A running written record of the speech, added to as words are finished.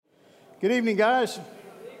Good evening, guys.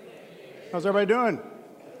 How's everybody doing?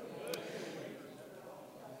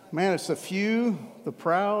 Man, it's the few, the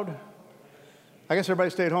proud. I guess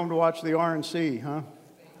everybody stayed home to watch the RNC,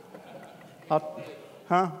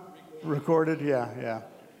 huh? Recorded? Yeah.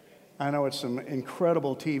 I know it's some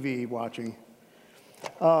incredible TV watching.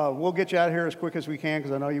 We'll get you out of here as quick as we can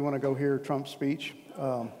because I know you want to go hear Trump's speech.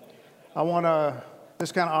 This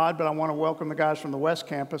is kind of odd, but I want to welcome the guys from the West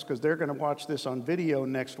Campus because they're going to watch this on video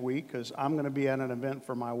next week because I'm going to be at an event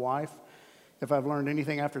for my wife. If I've learned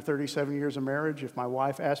anything after 37 years of marriage, if my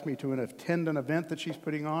wife asks me to attend an event that she's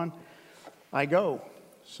putting on, I go.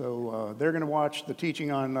 So they're going to watch the teaching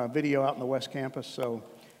on video out in the West Campus, so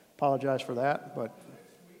apologize for that. But,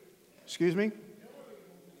 excuse me?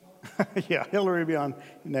 Yeah, Hillary will be on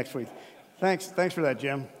next week. Thanks for that,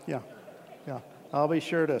 Jim. Yeah. I'll be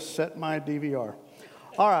sure to set my DVR.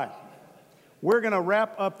 All right. We're going to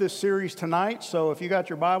wrap up this series tonight. So if you got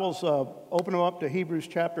your Bibles, open them up to Hebrews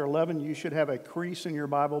chapter 11. You should have a crease in your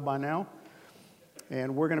Bible by now.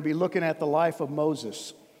 And we're going to be looking at the life of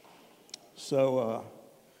Moses. So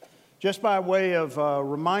just by way of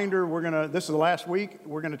reminder, this is the last week.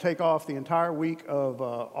 We're going to take off the entire week of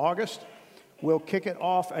August. We'll kick it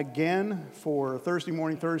off again for Thursday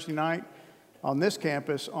morning, Thursday night on this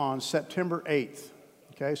campus on September 8th.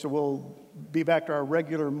 Okay, so we'll be back to our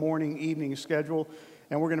regular morning, evening schedule,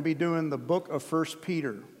 and we're going to be doing the book of 1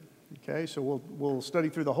 Peter. Okay, so we'll study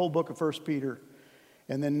through the whole book of 1 Peter.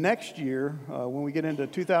 And then next year, when we get into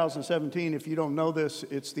 2017, if you don't know this,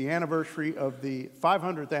 it's the anniversary of the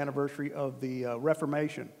 500th anniversary of the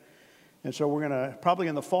Reformation. And so we're going to, probably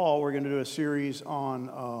in the fall, we're going to do a series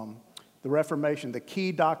on the Reformation, the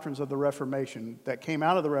key doctrines of the Reformation that came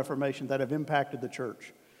out of the Reformation that have impacted the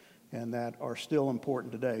church and that are still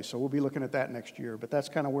important today. So we'll be looking at that next year, but that's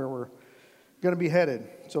kind of where we're going to be headed.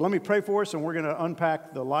 So let me pray for us, and we're going to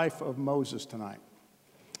unpack the life of Moses tonight.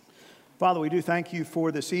 Father, we do thank you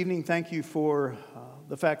for this evening. Thank you for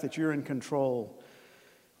the fact that you're in control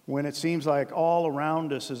when it seems like all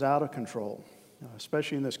around us is out of control,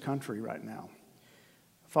 especially in this country right now.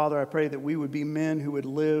 Father, I pray that we would be men who would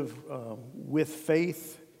live with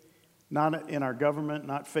faith, not in our government,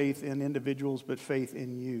 not faith in individuals, but faith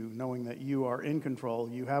in you, knowing that you are in control,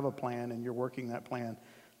 you have a plan, and you're working that plan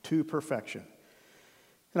to perfection.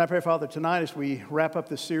 And I pray, Father, tonight as we wrap up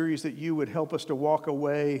this series, that you would help us to walk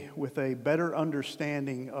away with a better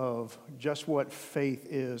understanding of just what faith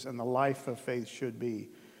is and the life of faith should be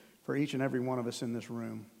for each and every one of us in this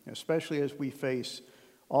room, especially as we face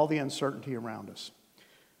all the uncertainty around us.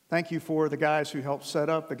 Thank you for the guys who helped set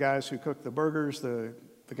up, the guys who cook the burgers, the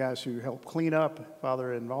guys who help clean up,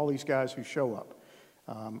 Father, and all these guys who show up.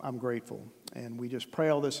 I'm grateful. And we just pray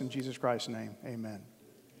all this in Jesus Christ's name. Amen.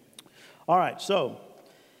 All right, so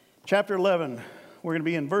chapter 11, we're going to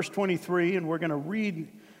be in verse 23, and we're going to read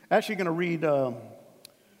a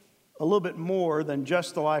little bit more than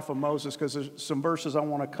just the life of Moses, because there's some verses I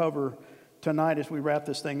want to cover tonight as we wrap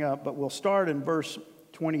this thing up. But we'll start in verse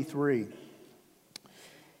 23.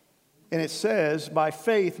 And it says, by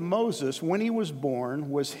faith, Moses, when he was born,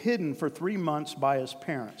 was hidden for 3 months by his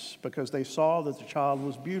parents because they saw that the child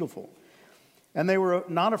was beautiful. And they were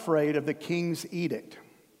not afraid of the king's edict.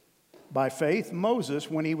 By faith,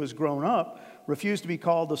 Moses, when he was grown up, refused to be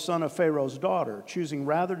called the son of Pharaoh's daughter, choosing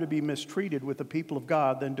rather to be mistreated with the people of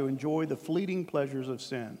God than to enjoy the fleeting pleasures of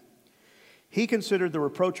sin. He considered the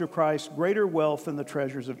reproach of Christ greater wealth than the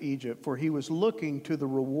treasures of Egypt, for he was looking to the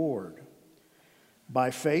reward. By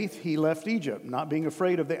faith, he left Egypt, not being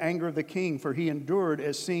afraid of the anger of the king, for he endured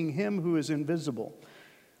as seeing him who is invisible.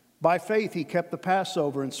 By faith, he kept the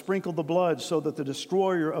Passover and sprinkled the blood so that the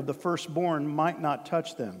destroyer of the firstborn might not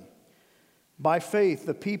touch them. By faith,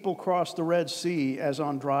 the people crossed the Red Sea as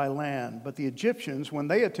on dry land, but the Egyptians, when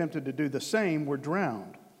they attempted to do the same, were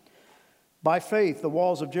drowned. By faith, the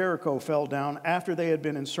walls of Jericho fell down after they had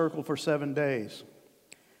been encircled for 7 days.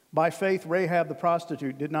 By faith, Rahab the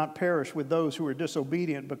prostitute did not perish with those who were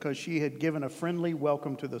disobedient because she had given a friendly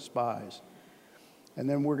welcome to the spies. And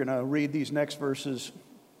then we're going to read these next verses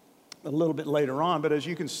a little bit later on. But as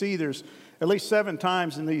you can see, there's at least 7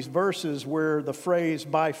 times in these verses where the phrase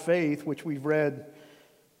by faith, which we've read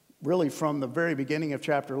really from the very beginning of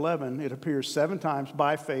chapter 11, it appears 7 times,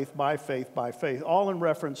 by faith, by faith, by faith, all in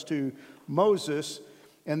reference to Moses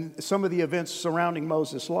and some of the events surrounding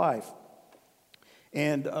Moses' life.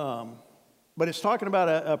 And but it's talking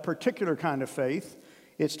about a particular kind of faith.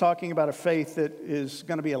 It's talking about a faith that is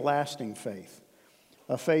going to be a lasting faith,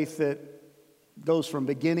 a faith that goes from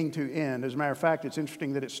beginning to end. As a matter of fact, it's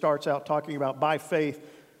interesting that it starts out talking about by faith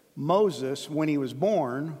Moses, when he was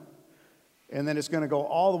born, And then it's going to go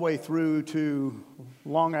all the way through to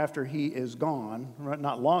long after he is gone.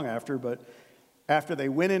 Not long after, but after they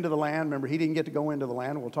went into the land. Remember, he didn't get to go into the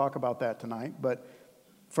land. We'll talk about that tonight. But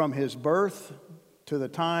from his birth to the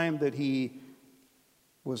time that he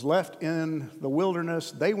was left in the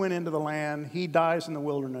wilderness, they went into the land, he dies in the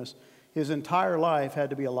wilderness. His entire life had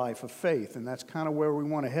to be a life of faith. And that's kind of where we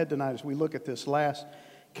want to head tonight as we look at this last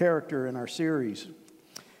character in our series.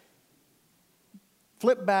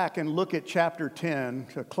 Flip back and look at chapter 10,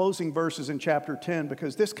 the closing verses in chapter 10,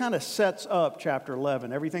 because this kind of sets up chapter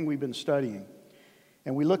 11, everything we've been studying.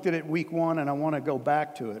 And we looked at it week 1, and I want to go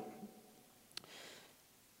back to it.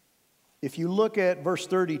 If you look at verse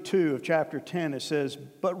 32 of chapter 10, it says,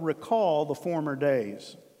 "But recall the former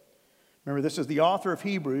days." Remember, this is the author of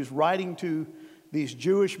Hebrews writing to these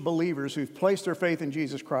Jewish believers who've placed their faith in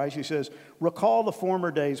Jesus Christ. He says, "Recall the former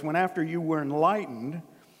days when after you were enlightened,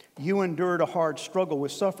 you endured a hard struggle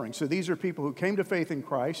with suffering." So these are people who came to faith in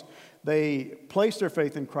Christ. They placed their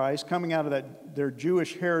faith in Christ, coming out of their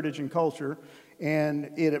Jewish heritage and culture,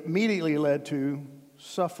 and it immediately led to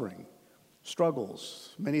suffering,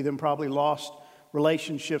 struggles. Many of them probably lost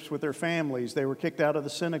relationships with their families. They were kicked out of the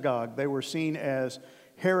synagogue. They were seen as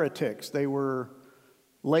heretics. They were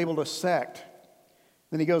labeled a sect.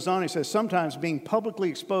 Then he goes on, he says, "Sometimes being publicly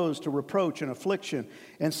exposed to reproach and affliction,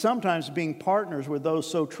 and sometimes being partners with those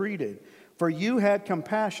so treated. For you had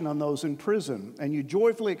compassion on those in prison, and you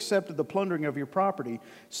joyfully accepted the plundering of your property,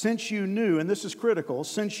 since you knew," and this is critical,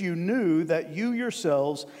 "since you knew that you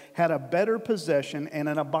yourselves had a better possession and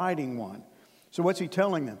an abiding one." So what's he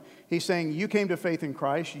telling them? He's saying, you came to faith in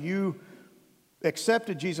Christ, you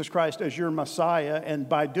accepted Jesus Christ as your Messiah, and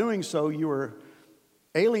by doing so, you were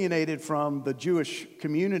alienated from the Jewish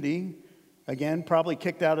community, again, probably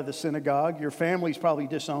kicked out of the synagogue. Your families probably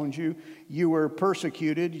disowned you. You were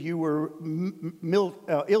persecuted. You were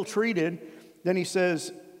ill-treated. Then he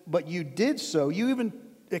says, but you did so. You even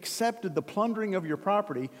accepted the plundering of your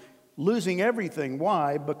property, losing everything.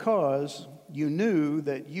 Why? Because you knew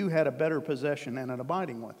that you had a better possession and an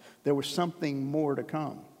abiding one. There was something more to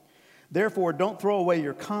come. Therefore, don't throw away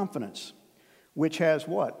your confidence, which has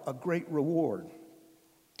what? A great reward.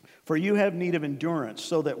 For you have need of endurance,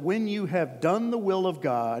 so that when you have done the will of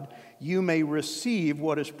God, you may receive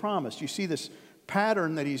what is promised. You see this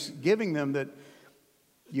pattern that he's giving them, that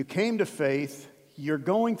you came to faith, you're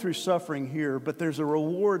going through suffering here, but there's a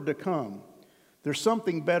reward to come. There's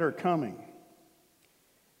something better coming.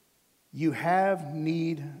 You have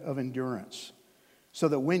need of endurance, so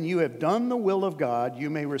that when you have done the will of God,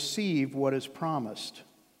 you may receive what is promised.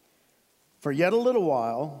 For yet a little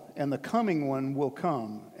while, and the coming one will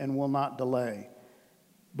come and will not delay.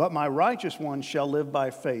 But my righteous one shall live by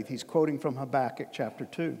faith. He's quoting from Habakkuk chapter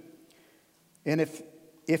 2. And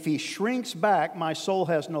if he shrinks back, my soul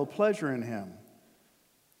has no pleasure in him.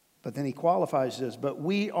 But then he qualifies this, but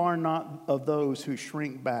we are not of those who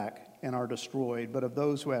shrink back and are destroyed, but of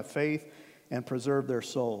those who have faith and preserve their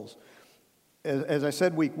souls. As I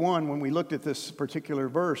said week 1, when we looked at this particular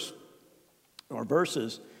verse or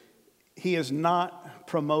verses, he is not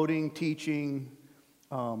promoting, teaching,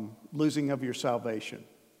 losing of your salvation.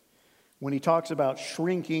 When he talks about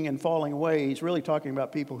shrinking and falling away, he's really talking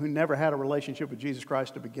about people who never had a relationship with Jesus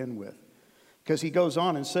Christ to begin with. Because he goes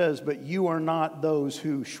on and says, but you are not those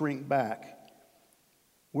who shrink back.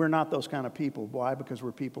 We're not those kind of people. Why? Because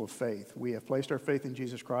we're people of faith. We have placed our faith in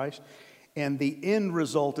Jesus Christ, and the end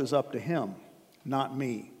result is up to him, not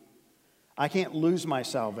me. I can't lose my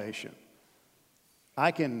salvation.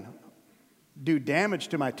 I can do damage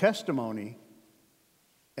to my testimony,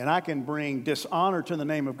 and I can bring dishonor to the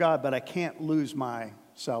name of God, but I can't lose my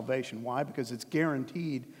salvation. Why? Because it's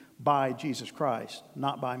guaranteed by Jesus Christ,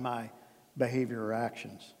 not by my behavior or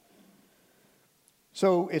actions.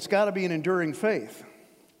 So it's got to be an enduring faith.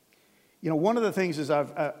 You know, one of the things is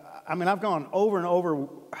I've gone over and over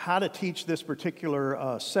how to teach this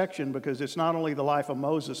particular section, because it's not only the life of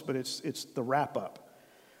Moses, but it's the wrap-up.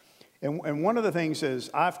 And one of the things is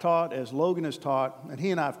I've taught, as Logan has taught, and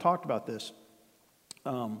he and I have talked about this.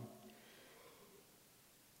 I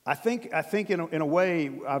think in a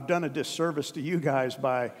way I've done a disservice to you guys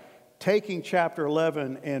by taking chapter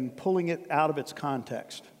 11 and pulling it out of its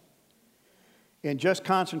context and just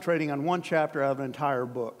concentrating on one chapter out of an entire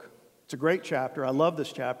book. It's a great chapter. I love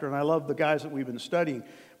this chapter, and I love the guys that we've been studying,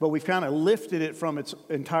 but we've kind of lifted it from its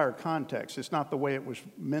entire context. It's not the way it was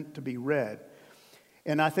meant to be read.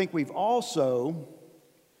 And I think we've also,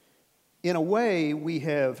 in a way, we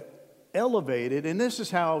have elevated, and this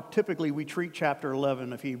is how typically we treat chapter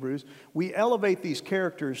 11 of Hebrews, we elevate these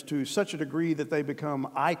characters to such a degree that they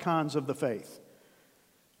become icons of the faith.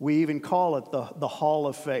 We even call it the Hall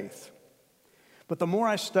of Faith. But the more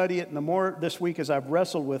I study it and the more this week as I've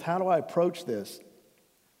wrestled with how do I approach this,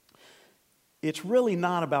 it's really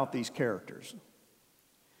not about these characters.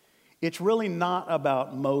 It's really not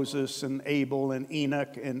about Moses and Abel and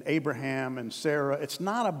Enoch and Abraham and Sarah. It's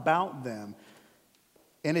not about them.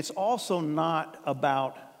 And it's also not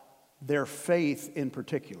about their faith in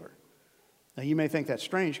particular. Now, you may think that's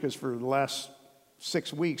strange because for the last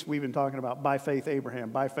 6 weeks we've been talking about by faith Abraham,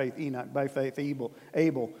 by faith Enoch, by faith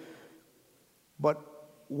Abel. But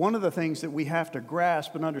one of the things that we have to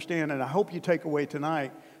grasp and understand, and I hope you take away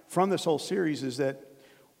tonight from this whole series, is that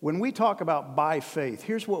when we talk about by faith,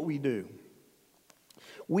 here's what we do.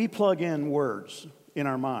 We plug in words in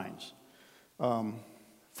our minds.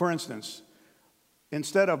 For instance,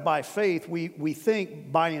 instead of by faith, we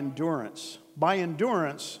think by endurance. By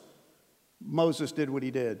endurance, Moses did what he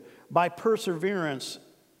did. By perseverance,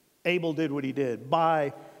 Abel did what he did.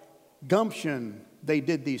 By gumption, they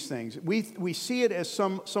did these things. We see it as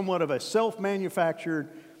somewhat of a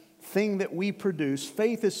self-manufactured thing that we produce.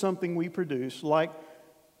 Faith is something we produce, like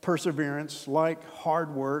perseverance, like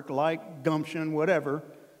hard work, like gumption, whatever.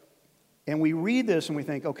 And we read this and we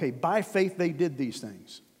think, okay, by faith they did these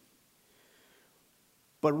things.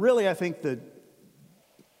 But really, I think that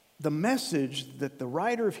the message that the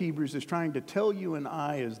writer of Hebrews is trying to tell you and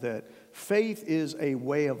I is that faith is a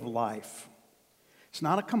way of life. It's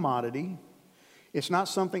not a commodity. It's not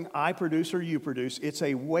something I produce or you produce. It's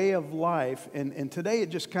a way of life. And today it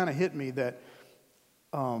just kind of hit me that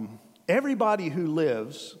everybody who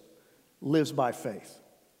lives by faith.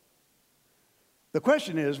 The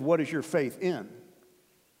question is, what is your faith in?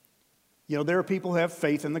 You know, there are people who have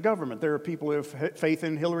faith in the government. There are people who have faith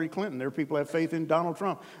in Hillary Clinton. There are people who have faith in Donald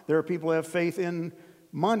Trump. There are people who have faith in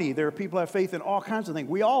money. There are people who have faith in all kinds of things.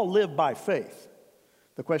 We all live by faith.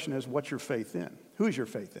 The question is, what's your faith in? Who is your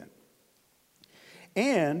faith in?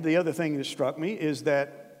 And the other thing that struck me is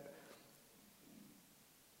that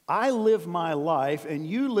I live my life and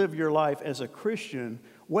you live your life as a Christian,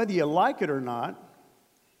 whether you like it or not,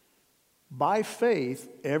 by faith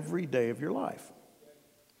every day of your life.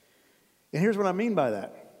 And here's what I mean by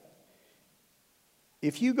that.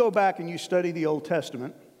 If you go back and you study the Old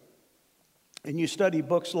Testament, and you study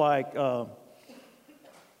books like, the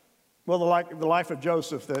life of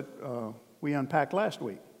Joseph that we unpacked last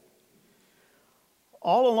week,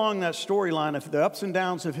 all along that storyline of the ups and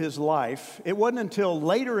downs of his life, it wasn't until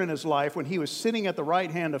later in his life when he was sitting at the right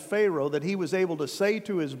hand of Pharaoh that he was able to say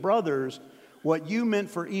to his brothers, what you meant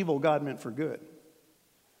for evil, God meant for good.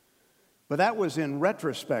 But that was in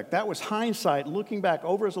retrospect. That was hindsight, looking back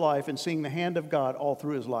over his life and seeing the hand of God all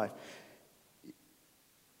through his life.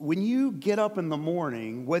 When you get up in the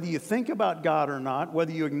morning, whether you think about God or not,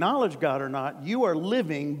 whether you acknowledge God or not, you are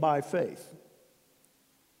living by faith.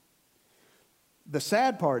 The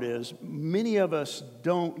sad part is, many of us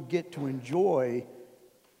don't get to enjoy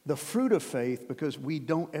the fruit of faith because we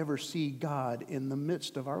don't ever see God in the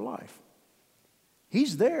midst of our life.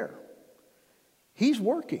 He's there. He's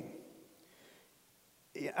working.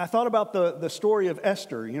 I thought about the story of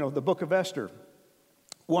Esther, the book of Esther.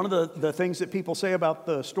 One of the things that people say about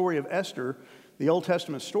the story of Esther, the Old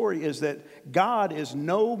Testament story, is that God is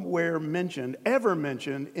nowhere ever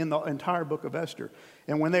mentioned in the entire book of Esther.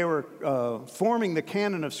 And when they were forming the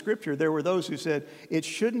canon of Scripture, there were those who said it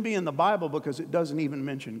shouldn't be in the Bible because it doesn't even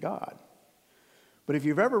mention God. But if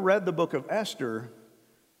you've ever read the book of Esther,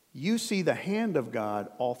 you see the hand of God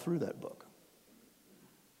all through that book.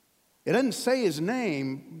 It doesn't say his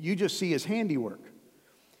name, you just see his handiwork.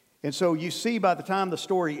 And so you see by the time the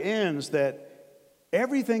story ends that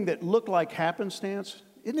everything that looked like happenstance,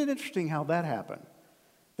 isn't it interesting how that happened?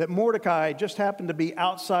 That Mordecai just happened to be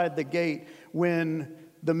outside the gate when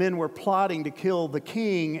the men were plotting to kill the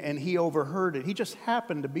king and he overheard it. He just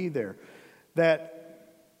happened to be there. That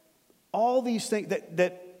all these things, that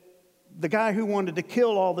the guy who wanted to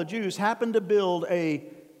kill all the Jews happened to build a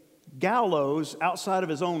gallows outside of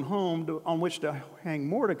his own home on which to hang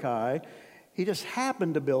Mordecai. He just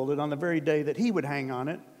happened to build it on the very day that he would hang on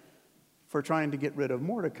it for trying to get rid of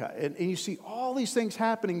Mordecai. And you see all these things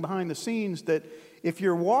happening behind the scenes that if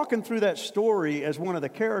you're walking through that story as one of the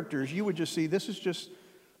characters, you would just see this is just,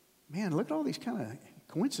 man, look at all these kind of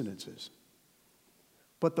coincidences.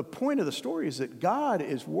 But the point of the story is that God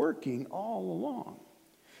is working all along.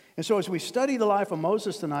 And so as we study the life of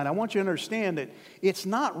Moses tonight, I want you to understand that it's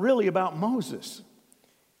not really about Moses.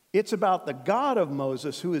 It's about the God of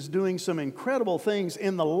Moses who is doing some incredible things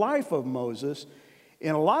in the life of Moses.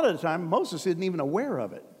 And a lot of the time, Moses isn't even aware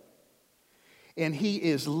of it. And he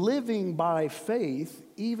is living by faith,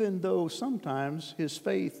 even though sometimes his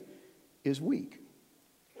faith is weak.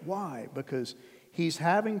 Why? Because He's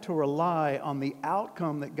having to rely on the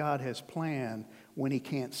outcome that God has planned when he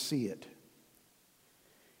can't see it.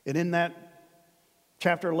 And in that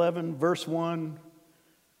chapter 11, verse 1,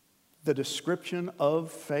 the description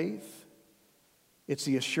of faith, it's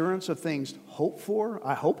the assurance of things hoped for.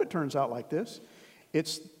 I hope it turns out like this.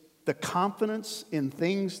 It's the confidence in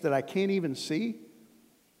things that I can't even see.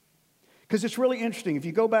 Because it's really interesting. If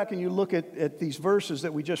you go back and you look at these verses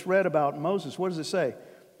that we just read about Moses, what does it say?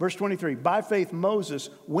 Verse 23, by faith Moses,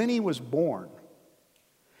 when he was born.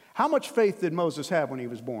 How much faith did Moses have when he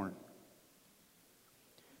was born?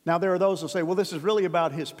 Now there are those who say, well, this is really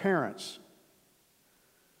about his parents.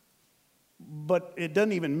 But it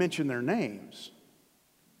doesn't even mention their names.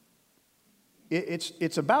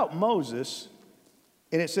 It's about Moses,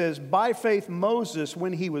 and it says, by faith Moses,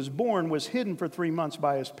 when he was born, was hidden for 3 months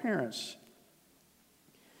by his parents.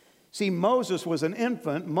 See, Moses was an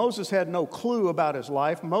infant. Moses had no clue about his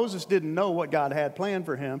life. Moses didn't know what God had planned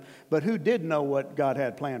for him. But who did know what God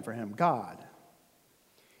had planned for him? God.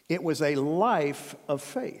 It was a life of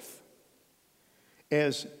faith.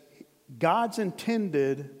 As God's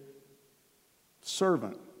intended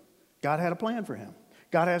servant, God had a plan for him.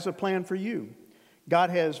 God has a plan for you.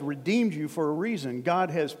 God has redeemed you for a reason. God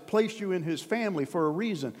has placed you in his family for a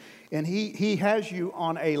reason. And he has you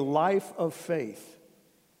on a life of faith.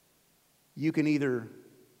 You can either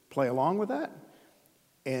play along with that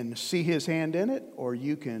and see his hand in it, or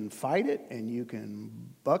you can fight it and you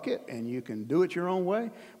can buck it and you can do it your own way.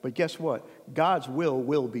 But guess what? God's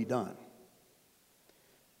will be done.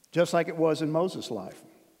 Just like it was in Moses' life.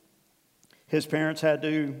 His parents had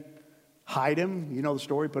to hide him. You know the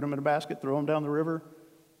story. Put him in a basket, throw him down the river,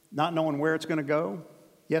 not knowing where it's going to go.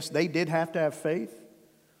 Yes, they did have to have faith.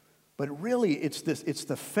 But really, it's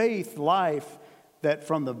the faith life that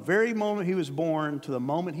from the very moment he was born to the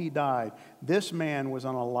moment he died, this man was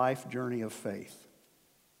on a life journey of faith.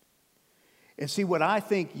 And see, what I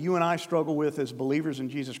think you and I struggle with as believers in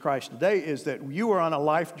Jesus Christ today is that you are on a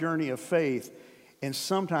life journey of faith, and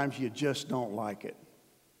sometimes you just don't like it.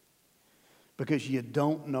 Because you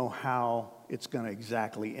don't know how it's going to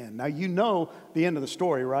exactly end. Now, you know the end of the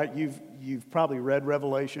story, right? You've probably read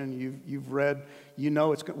Revelation. You've read, you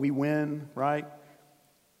know we win, right?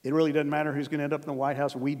 It really doesn't matter who's going to end up in the White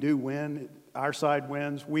House. We do win. Our side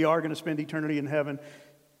wins. We are going to spend eternity in heaven.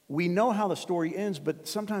 We know how the story ends, but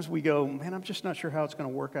sometimes we go, man, I'm just not sure how it's going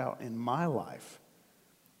to work out in my life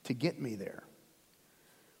to get me there.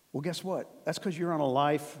 Well, guess what? That's because you're on a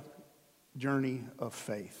life journey of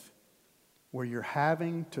faith where you're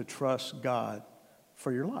having to trust God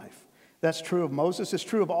for your life. That's true of Moses. It's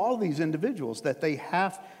true of all these individuals, that they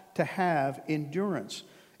have to have endurance.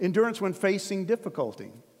 Endurance when facing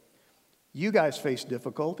difficulty. You guys face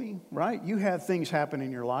difficulty, right? You have things happen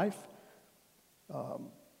in your life.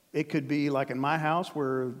 It could be like in my house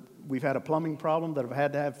where we've had a plumbing problem that I've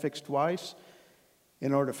had to have fixed twice.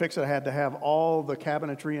 In order to fix it, I had to have all the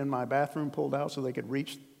cabinetry in my bathroom pulled out so they could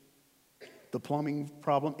reach the plumbing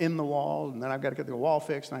problem in the wall. And then I've got to get the wall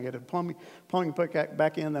fixed, and I got the plumbing put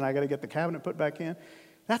back in, then I got to get the cabinet put back in.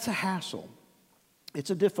 That's a hassle. It's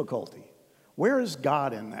a difficulty. Where is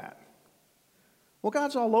God in that? Well,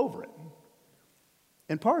 God's all over it.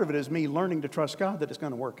 And part of it is me learning to trust God that it's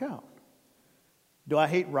going to work out. Do I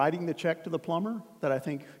hate writing the check to the plumber that I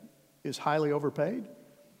think is highly overpaid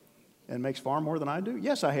and makes far more than I do?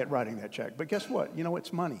 Yes, I hate writing that check. But guess what? You know,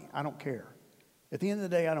 it's money. I don't care. At the end of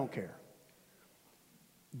the day, I don't care.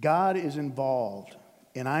 God is involved,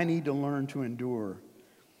 and I need to learn to endure.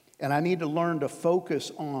 And I need to learn to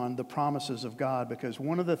focus on the promises of God, because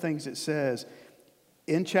one of the things it says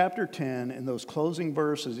in chapter 10, in those closing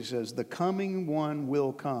verses, he says, the coming one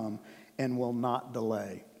will come and will not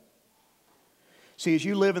delay. See, as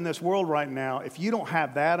you live in this world right now, if you don't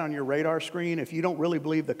have that on your radar screen, if you don't really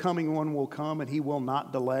believe the coming one will come and he will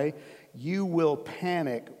not delay, you will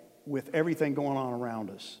panic with everything going on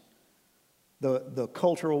around us. The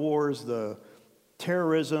cultural wars, the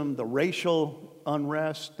terrorism, the racial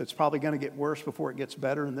unrest that's probably going to get worse before it gets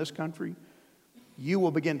better in this country. You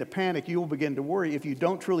will begin to panic. You will begin to worry if you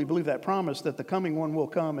don't truly believe that promise that the coming one will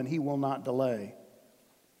come and he will not delay.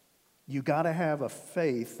 You got to have a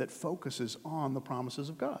faith that focuses on the promises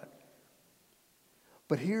of God.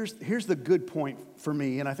 But here's the good point for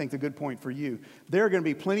me, and I think the good point for you. There are going to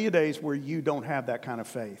be plenty of days where you don't have that kind of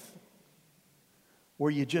faith,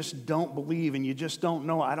 where you just don't believe and you just don't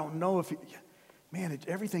know. I don't know if,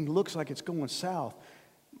 everything looks like it's going south.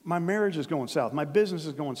 My marriage is going south. My business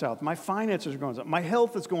is going south. My finances are going south. My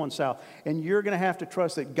health is going south. And you're going to have to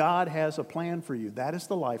trust that God has a plan for you. That is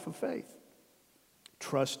the life of faith.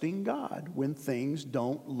 Trusting God when things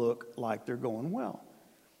don't look like they're going well.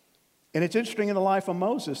 And it's interesting in the life of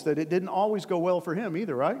Moses that it didn't always go well for him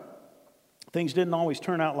either, right? Things didn't always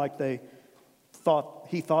turn out like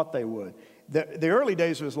he thought they would. The early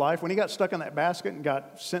days of his life, when he got stuck in that basket and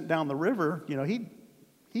got sent down the river,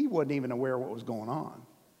 he wasn't even aware of what was going on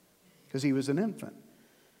because he was an infant.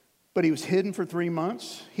 But he was hidden for 3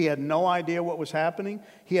 months. He had no idea what was happening.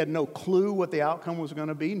 He had no clue what the outcome was going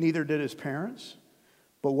to be. Neither did his parents.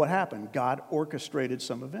 But what happened? God orchestrated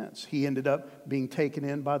some events. He ended up being taken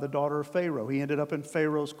in by the daughter of Pharaoh. He ended up in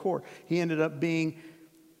Pharaoh's court. He ended up being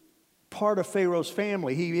part of Pharaoh's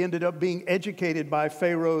family. He ended up being educated by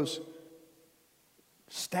Pharaoh's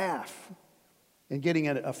staff and getting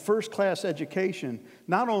a first-class education,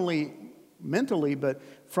 not only mentally, but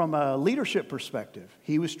from a leadership perspective.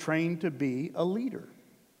 He was trained to be a leader.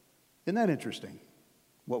 Isn't that interesting?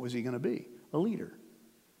 What was he going to be? A leader.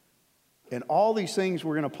 And all these things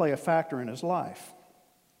were going to play a factor in his life.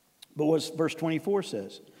 But what verse 24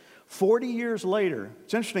 says, 40 years later,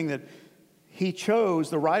 it's interesting that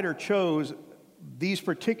the writer chose these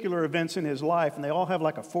particular events in his life, and they all have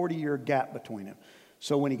like a 40-year gap between them.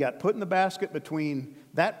 So when he got put in the basket between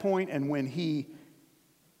that point and when he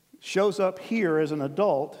shows up here as an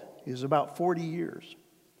adult is about 40 years.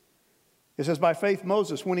 It says, by faith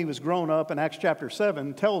Moses, when he was grown up, in Acts chapter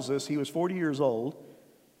 7, tells us he was 40 years old.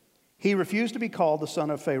 He refused to be called the son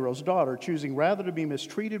of Pharaoh's daughter, choosing rather to be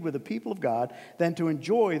mistreated with the people of God than to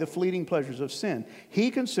enjoy the fleeting pleasures of sin. He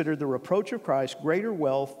considered the reproach of Christ greater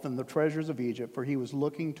wealth than the treasures of Egypt, for he was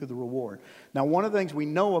looking to the reward. Now, one of the things we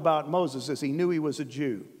know about Moses is he knew he was a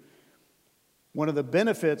Jew. One of the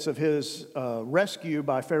benefits of his rescue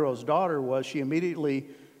by Pharaoh's daughter was she immediately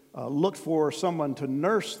looked for someone to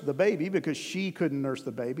nurse the baby because she couldn't nurse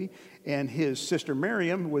the baby. And his sister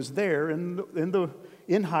Miriam was there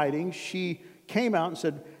in hiding. She came out and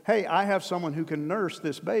said, hey, I have someone who can nurse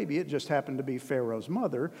this baby. It just happened to be Pharaoh's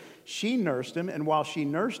mother. She nursed him, and while she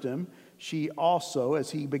nursed him, she also,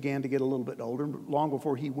 as he began to get a little bit older, long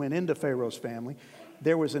before he went into Pharaoh's family,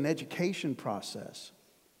 there was an education process.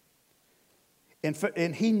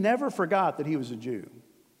 And he never forgot that he was a Jew.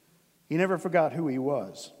 He never forgot who he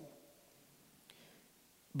was.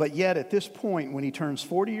 But yet at this point, when he turns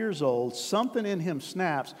 40 years old, something in him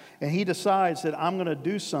snaps, and he decides that I'm going to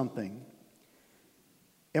do something.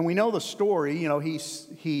 And we know the story.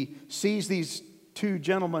 He sees these two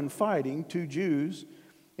gentlemen fighting, two Jews,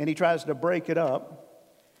 and he tries to break it up.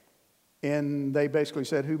 And they basically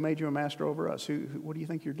said, who made you a master over us? What do you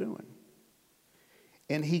think you're doing?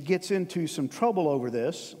 And he gets into some trouble over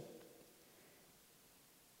this.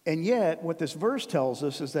 And yet, what this verse tells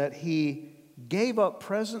us is that he gave up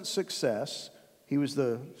present success. He was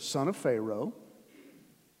the son of Pharaoh.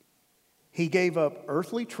 He gave up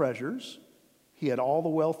earthly treasures. He had all the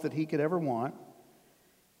wealth that he could ever want.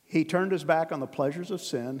 He turned his back on the pleasures of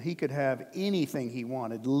sin. He could have anything he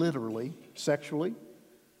wanted, literally, sexually,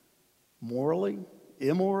 morally,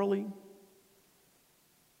 immorally.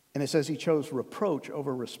 And it says he chose reproach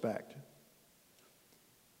over respect.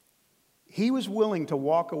 He was willing to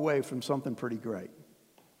walk away from something pretty great.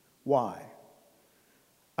 Why?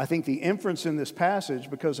 I think the inference in this passage,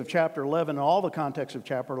 because of chapter 11 and all the context of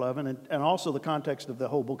chapter 11 and also the context of the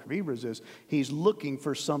whole book of Hebrews, is he's looking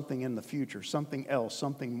for something in the future, something else,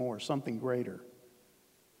 something more, something greater.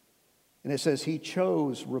 And it says he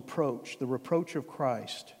chose reproach, the reproach of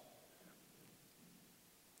Christ.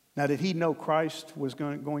 Now, did he know Christ was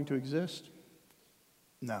going to exist?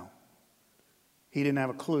 No. He didn't have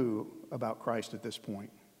a clue about Christ at this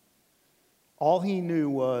point. All he knew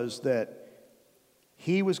was that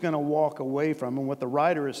he was going to walk away from, and what the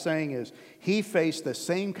writer is saying is he faced the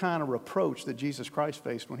same kind of reproach that Jesus Christ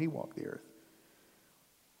faced when he walked the earth.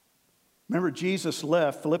 Remember, Jesus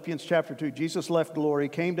left, Philippians chapter 2, Jesus left glory,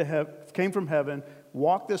 came from heaven,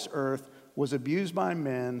 walked this earth, was abused by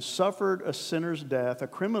men, suffered a sinner's death, a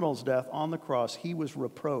criminal's death on the cross. He was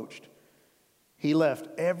reproached. He left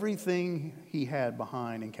everything he had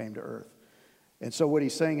behind and came to earth. And so what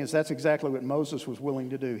he's saying is that's exactly what Moses was willing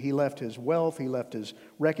to do. He left his wealth, he left his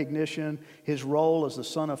recognition, his role as the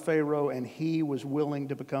son of Pharaoh, and he was willing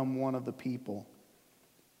to become one of the people.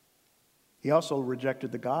 He also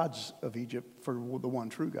rejected the gods of Egypt for the one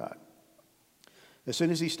true God. As soon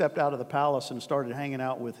as he stepped out of the palace and started hanging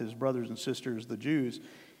out with his brothers and sisters, the Jews,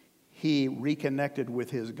 he reconnected with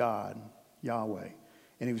his God, Yahweh.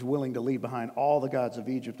 And he was willing to leave behind all the gods of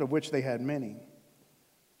Egypt, of which they had many.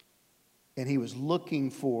 And he was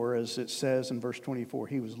looking for, as it says in verse 24,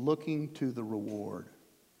 he was looking to the reward.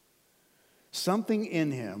 Something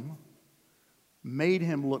in him made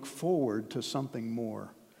him look forward to something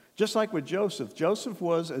more. Just like with Joseph. Joseph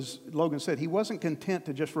was, as Logan said, he wasn't content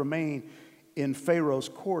to just remain in Pharaoh's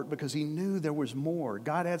court because he knew there was more.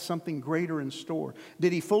 God had something greater in store.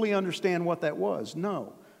 Did he fully understand what that was?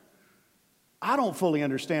 No. I don't fully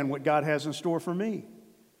understand what God has in store for me.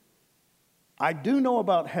 I do know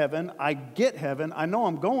about heaven. I get heaven. I know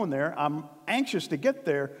I'm going there. I'm anxious to get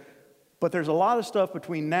there. But there's a lot of stuff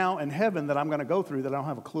between now and heaven that I'm going to go through that I don't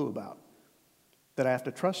have a clue about, that I have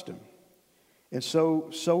to trust him. And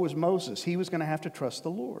so was Moses. He was going to have to trust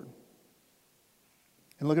the Lord.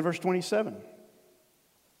 And look at verse 27.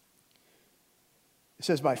 It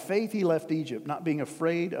says, by faith he left Egypt, not being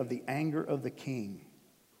afraid of the anger of the king,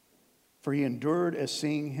 for he endured as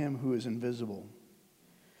seeing him who is invisible.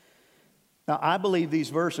 Now, I believe these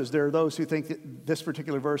verses, there are those who think that this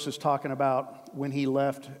particular verse is talking about when he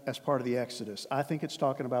left as part of the Exodus. I think it's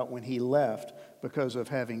talking about when he left because of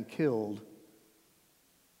having killed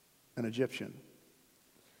an Egyptian.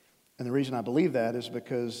 And the reason I believe that is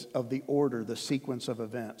because of the order, the sequence of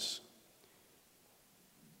events.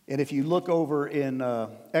 And if you look over in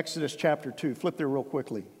Exodus chapter 2, flip there real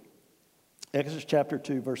quickly. Exodus chapter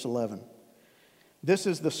 2, verse 11. This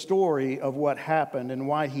is the story of what happened and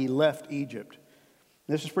why he left Egypt.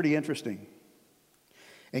 This is pretty interesting.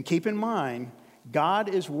 And keep in mind, God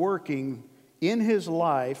is working in his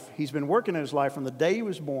life. He's been working in his life from the day he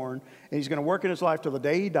was born, and he's going to work in his life till the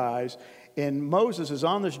day he dies. And Moses is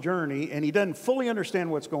on this journey, and he doesn't fully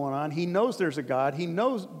understand what's going on. He knows there's a God. He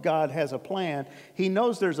knows God has a plan. He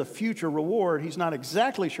knows there's a future reward. He's not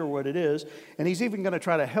exactly sure what it is, and he's even going to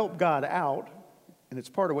try to help God out, and it's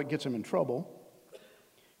part of what gets him in trouble.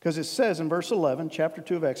 Because it says in verse 11, chapter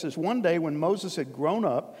 2 of Exodus, one day when Moses had grown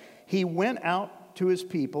up, he went out to his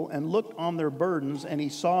people and looked on their burdens, and he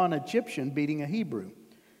saw an Egyptian beating a Hebrew,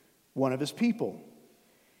 one of his people.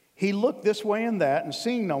 He looked this way and that, and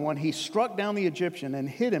seeing no one, he struck down the Egyptian and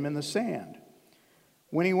hid him in the sand.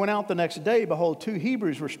 When he went out the next day, behold, 2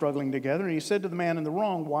 Hebrews were struggling together, and he said to the man in the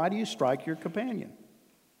wrong, why do you strike your companion?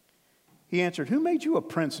 He answered, who made you a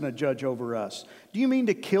prince and a judge over us? Do you mean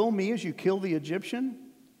to kill me as you killed the Egyptian?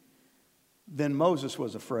 Then Moses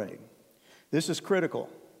was afraid. This is critical.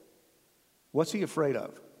 What's he afraid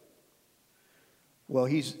of? Well,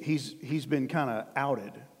 he's been kind of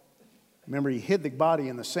outed. Remember, he hid the body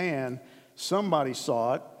in the sand. Somebody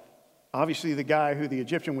saw it. Obviously, the guy who the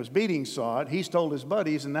Egyptian was beating saw it. He's told his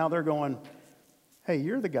buddies, and now they're going, hey,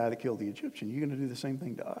 you're the guy that killed the Egyptian. You're going to do the same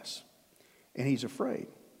thing to us. And he's afraid.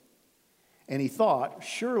 And he thought,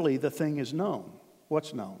 surely the thing is known.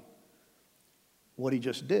 What's known? What he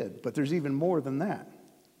just did. But there's even more than that.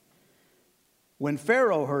 When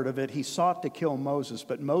Pharaoh heard of it, he sought to kill Moses,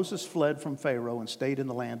 but Moses fled from Pharaoh and stayed in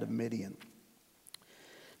the land of Midian.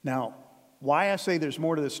 Now, why I say there's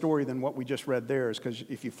more to this story than what we just read there is because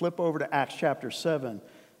if you flip over to Acts chapter 7,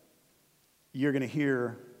 you're going to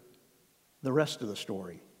hear the rest of the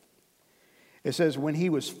story. It says, when he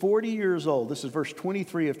was 40 years old, this is verse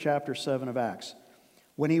 23 of chapter 7 of Acts.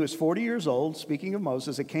 When he was 40 years old, speaking of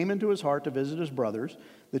Moses, it came into his heart to visit his brothers,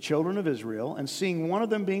 the children of Israel, and seeing one of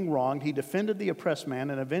them being wronged, he defended the oppressed man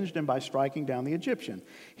and avenged him by striking down the Egyptian.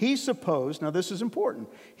 He supposed, now this is important,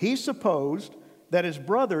 he supposed that his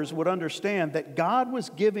brothers would understand that God was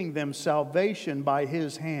giving them salvation by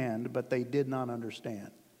his hand, but they did not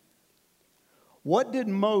understand. What did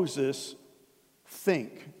Moses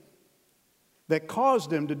think that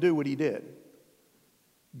caused him to do what he did?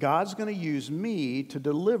 God's going to use me to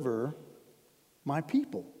deliver my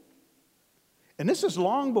people. And this is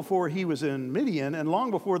long before he was in Midian and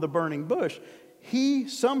long before the burning bush. He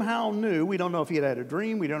somehow knew, we don't know if he had a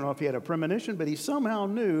dream, we don't know if he had a premonition, but he somehow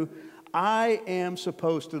knew, I am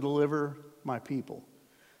supposed to deliver my people.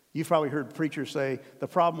 You've probably heard preachers say the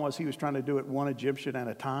problem was he was trying to do it one Egyptian at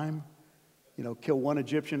a time. You know, kill one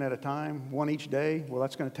Egyptian at a time, one each day. Well,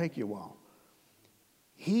 that's going to take you a while.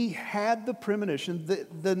 He had the premonition,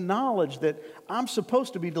 the knowledge that I'm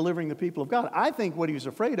supposed to be delivering the people of God. I think what he was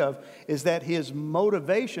afraid of is that his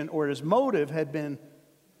motivation or his motive had been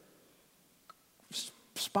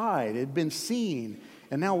spied, had been seen,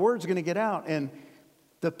 and now word's going to get out, and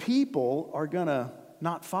the people are going to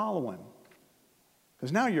not follow him.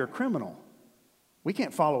 Because now you're a criminal. We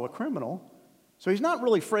can't follow a criminal. So he's not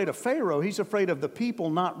really afraid of Pharaoh. He's afraid of the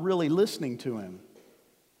people not really listening to him.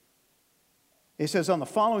 It says, on the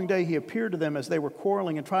following day he appeared to them as they were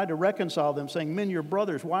quarreling and tried to reconcile them, saying, men, you're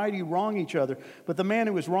brothers. Why do you wrong each other? But the man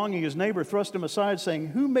who was wronging his neighbor thrust him aside, saying,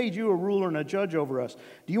 who made you a ruler and a judge over us?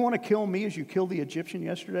 Do you want to kill me as you killed the Egyptian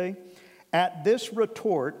yesterday? At this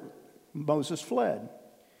retort, Moses fled.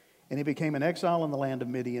 And he became an exile in the land of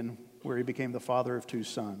Midian, where he became the father of 2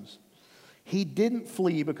 sons. He didn't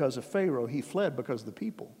flee because of Pharaoh. He fled because of the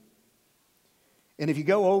people. And if you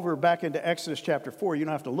go over back into Exodus chapter 4, you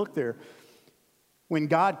don't have to look there. When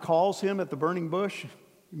God calls him at the burning bush,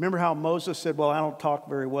 remember how Moses said, well, I don't talk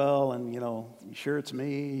very well, and, you sure it's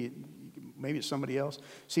me? Maybe it's somebody else.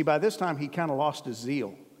 See, by this time, he kind of lost his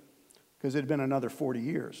zeal because it had been another 40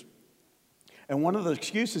 years. And one of the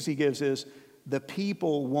excuses he gives is, the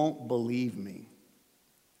people won't believe me.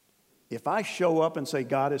 If I show up and say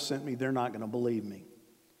God has sent me, they're not going to believe me.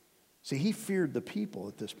 See, he feared the people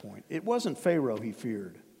at this point. It wasn't Pharaoh he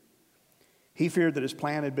feared. He feared that his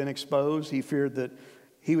plan had been exposed. He feared that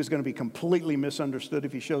he was going to be completely misunderstood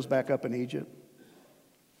if he shows back up in Egypt.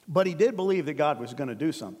 But he did believe that God was going to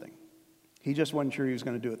do something. He just wasn't sure he was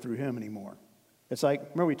going to do it through him anymore. It's like,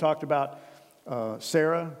 remember we talked about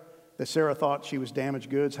Sarah, that Sarah thought she was damaged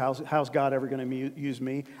goods. How's God ever going to use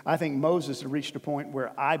me? I think Moses had reached a point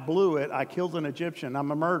where I blew it. I killed an Egyptian.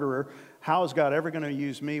 I'm a murderer. How is God ever going to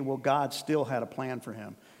use me? Well, God still had a plan for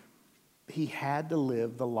him. He had to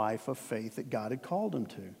live the life of faith that God had called him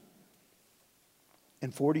to.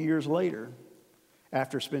 And 40 years later,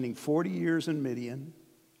 after spending 40 years in Midian,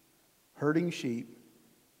 herding sheep,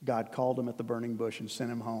 God called him at the burning bush and sent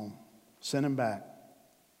him home, sent him back.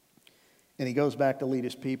 And he goes back to lead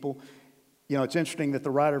his people. It's interesting that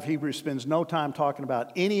the writer of Hebrews spends no time talking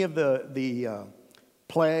about any of the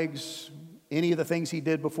plagues, any of the things he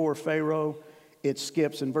did before Pharaoh. It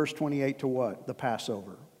skips in verse 28 to what? The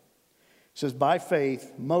Passover. It says, by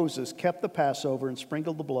faith, Moses kept the Passover and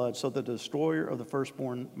sprinkled the blood so that the destroyer of the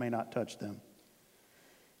firstborn may not touch them.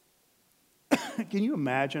 Can you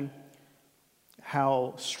imagine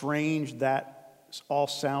how strange that all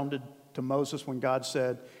sounded to Moses when God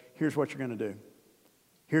said, here's what you're going to do.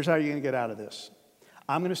 Here's how you're going to get out of this.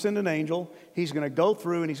 I'm going to send an angel. He's going to go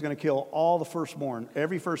through and he's going to kill all the firstborn,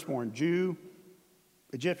 every firstborn, Jew,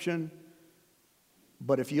 Egyptian.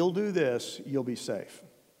 But if you'll do this, you'll be safe.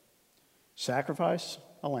 Sacrifice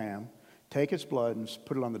a lamb, take its blood and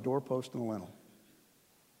put it on the doorpost and the lintel.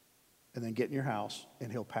 And then get in your house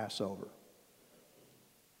and he'll pass over.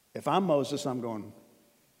 If I'm Moses, I'm going,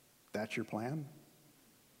 that's your plan?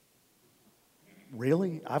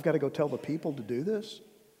 Really? I've got to go tell the people to do this?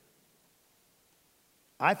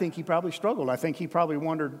 I think he probably struggled. I think he probably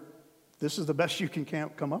wondered, this is the best you can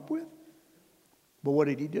come up with? But what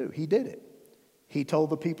did he do? He did it. He told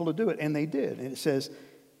the people to do it, and they did. And it says,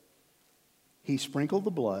 he sprinkled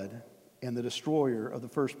the blood, and the destroyer of the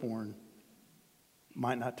firstborn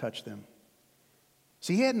might not touch them.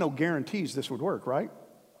 See, he had no guarantees this would work, right?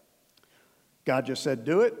 God just said,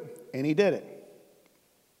 do it, and he did it.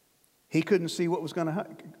 He couldn't see what was going to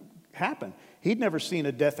happen. He'd never seen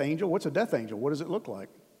a death angel. What's a death angel? What does it look like?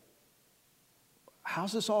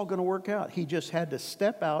 How's this all going to work out? He just had to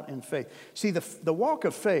step out in faith. See, the walk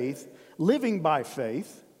of faith, living by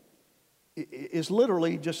faith, is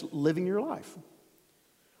literally just living your life,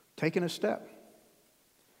 taking a step.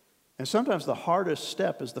 And sometimes the hardest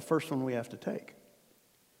step is the first one we have to take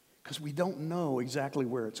because we don't know exactly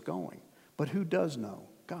where it's going. But who does know?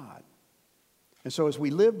 God. And so as we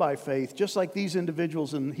live by faith, just like these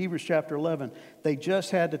individuals in Hebrews chapter 11, they just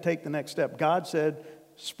had to take the next step. God said,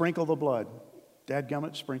 sprinkle the blood.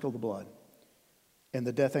 Dadgummit, sprinkle the blood. And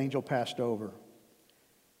the death angel passed over.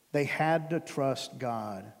 They had to trust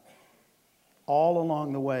God all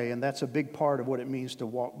along the way. And that's a big part of what it means to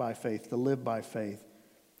walk by faith, to live by faith.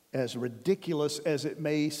 As ridiculous as it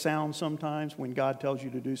may sound sometimes when God tells you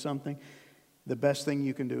to do something, the best thing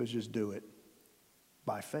you can do is just do it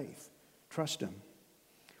by faith. Trust him.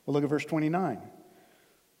 Well, look at verse 29.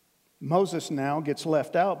 Moses now gets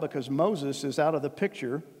left out because Moses is out of the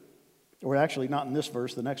picture, or actually not in this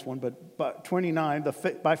verse, the next one, but 29,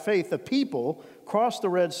 by faith the people crossed the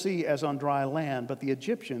Red Sea as on dry land, but the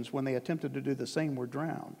Egyptians, when they attempted to do the same, were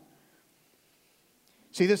drowned.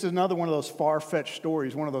 See, this is another one of those far-fetched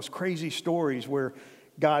stories, one of those crazy stories where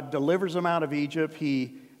God delivers them out of Egypt.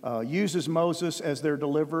 He uses Moses as their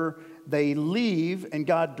deliverer. They leave, and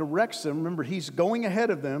God directs them. Remember, he's going ahead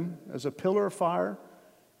of them as a pillar of fire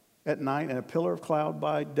at night and a pillar of cloud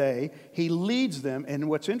by day. He leads them, and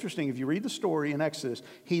what's interesting, if you read the story in Exodus,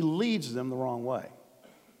 he leads them the wrong way.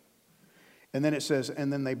 And then it says,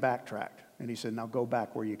 and then they backtracked. And he said, now go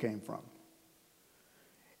back where you came from.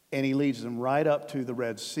 And he leads them right up to the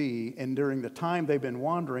Red Sea. And during the time they've been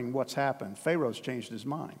wandering, what's happened? Pharaoh's changed his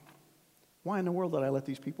mind. Why in the world did I let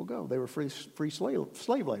these people go? They were free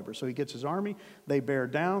slave labor. So he gets his army. They bear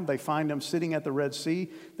down. They find him sitting at the Red Sea.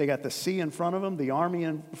 They got the sea in front of them, the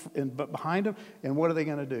army behind them. And what are they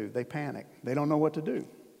going to do? They panic. They don't know what to do.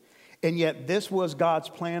 And yet this was God's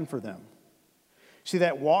plan for them. See,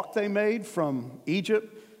 that walk they made from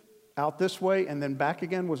Egypt out this way and then back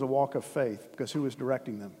again was a walk of faith because who was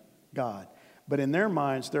directing them? God. But in their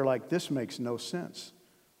minds, they're like, this makes no sense.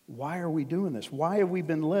 Why are we doing this? Why have we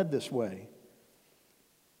been led this way?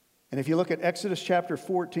 And if you look at Exodus chapter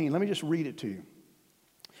 14, let me just read it to you.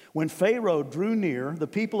 When Pharaoh drew near, the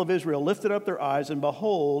people of Israel lifted up their eyes, and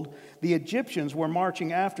behold, the Egyptians were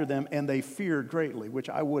marching after them, and they feared greatly, which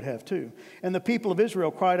I would have too. And the people of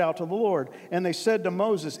Israel cried out to the Lord, and they said to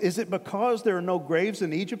Moses, "Is it because there are no graves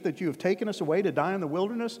in Egypt that you have taken us away to die in the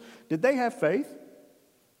wilderness?" Did they have faith?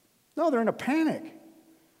 No, they're in a panic.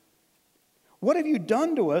 What have you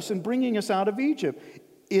done to us in bringing us out of Egypt?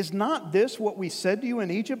 Is not this what we said to you in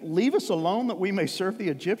Egypt? Leave us alone that we may serve the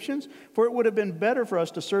Egyptians? For it would have been better for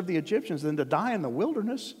us to serve the Egyptians than to die in the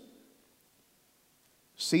wilderness.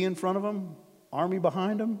 Sea in front of them, army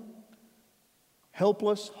behind them,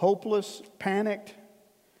 helpless, hopeless, panicked.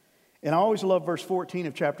 And I always love verse 14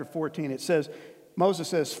 of chapter 14. It says, Moses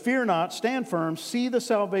says, "Fear not, stand firm, see the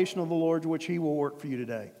salvation of the Lord, which he will work for you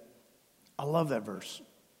today." I love that verse.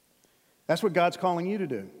 That's what God's calling you to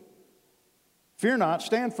do. Fear not,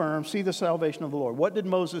 stand firm, see the salvation of the Lord. What did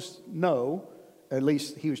Moses know? At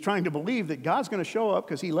least he was trying to believe that God's going to show up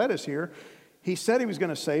because he led us here. He said he was going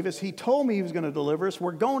to save us. He told me he was going to deliver us.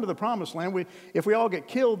 We're going to the promised land. If we all get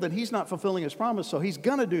killed, then he's not fulfilling his promise, so he's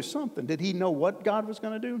going to do something. Did he know what God was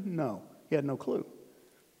going to do? No. He had no clue.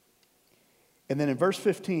 And then in verse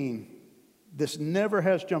 15, this never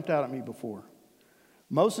has jumped out at me before.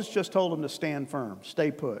 Moses just told him to stand firm, stay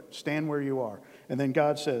put, stand where you are. And then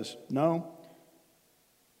God says, no.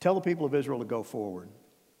 Tell the people of Israel to go forward.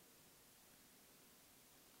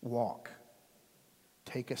 Walk.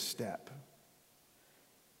 Take a step.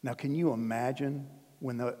 Now, can you imagine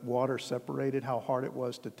when the water separated how hard it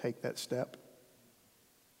was to take that step?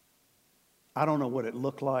 I don't know what it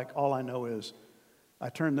looked like. All I know is I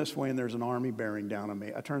turn this way and there's an army bearing down on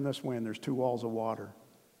me. I turn this way and there's 2 walls of water.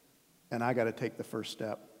 And I got to take the first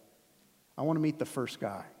step. I want to meet the first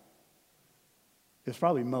guy. It's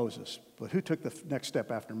probably Moses, but who took the next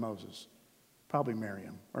step after Moses? Probably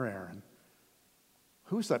Miriam or Aaron.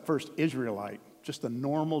 Who's that first Israelite? Just a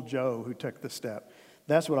normal Joe who took the step.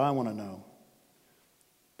 That's what I want to know.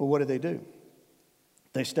 But what did they do?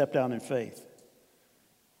 They stepped out in faith.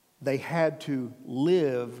 They had to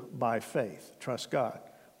live by faith, trust God,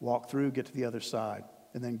 walk through, get to the other side,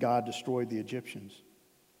 and then God destroyed the Egyptians.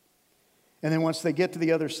 And then once they get to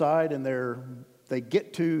the other side and they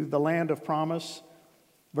get to the land of promise,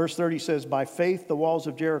 verse 30 says, by faith the walls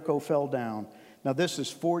of Jericho fell down. Now this is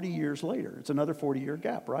 40 years later. It's another 40-year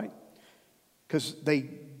gap, right? Because they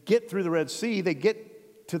get through the Red Sea, they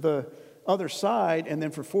get to the other side, and then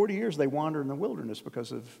for 40 years they wander in the wilderness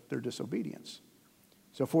because of their disobedience.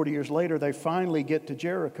 So 40 years later, they finally get to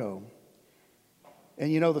Jericho.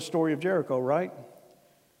 And you know the story of Jericho, right?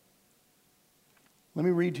 Let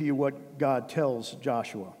me read to you what God tells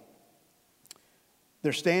Joshua.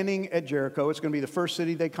 They're standing at Jericho. It's going to be the first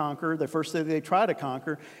city they conquer, the first city they try to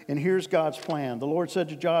conquer. And here's God's plan. The Lord said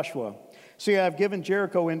to Joshua, "See, I have given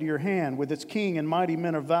Jericho into your hand with its king and mighty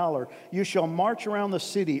men of valor. You shall march around the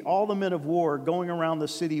city, all the men of war going around the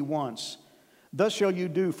city once. Thus shall you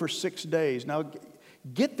do for 6 days." Now,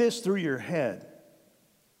 get this through your head.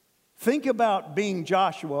 Think about being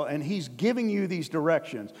Joshua, and he's giving you these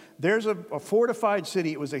directions. There's a fortified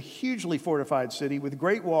city. It was a hugely fortified city with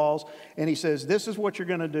great walls. And he says, this is what you're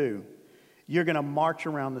going to do. You're going to march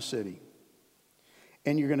around the city.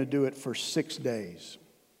 And you're going to do it for 6 days.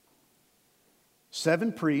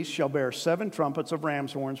 7 priests shall bear 7 trumpets of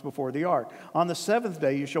ram's horns before the ark. On the 7th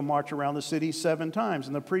day you shall march around the city 7 times,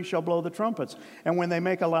 and the priests shall blow the trumpets. And when they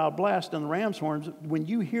make a loud blast on the ram's horns, when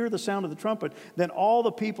you hear the sound of the trumpet, then all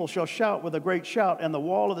the people shall shout with a great shout, and the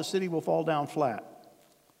wall of the city will fall down flat.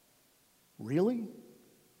 Really?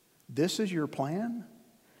 This is your plan?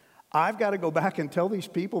 I've got to go back and tell these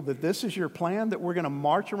people that this is your plan, that we're going to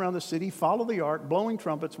march around the city, follow the ark, blowing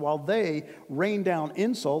trumpets while they rain down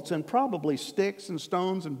insults and probably sticks and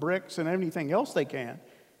stones and bricks and anything else they can.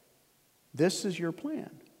 This is your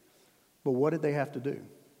plan. But what did they have to do?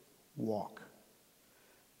 Walk.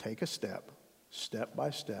 Take a step, step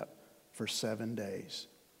by step, for 7 days.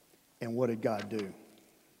 And what did God do?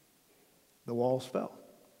 The walls fell.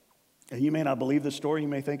 And you may not believe the story. You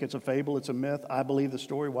may think it's a fable, it's a myth. I believe the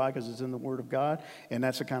story. Why? Because it's in the Word of God, and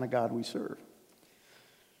that's the kind of God we serve.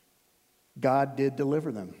 God did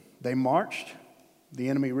deliver them. They marched, the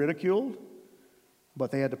enemy ridiculed,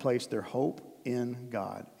 but they had to place their hope in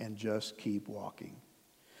God and just keep walking.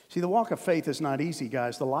 See, the walk of faith is not easy,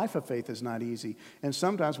 guys. The life of faith is not easy. And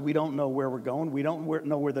sometimes we don't know where we're going. We don't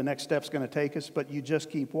know where the next step's going to take us, but you just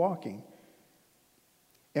keep walking.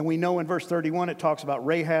 And we know in verse 31 it talks about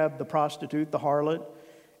Rahab, the prostitute, the harlot.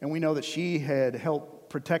 And we know that she had helped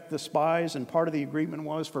protect the spies, and part of the agreement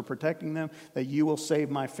was for protecting them that you will save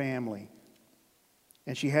my family.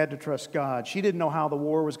 And she had to trust God. She didn't know how the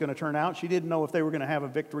war was going to turn out. She didn't know if they were going to have a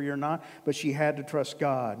victory or not, but she had to trust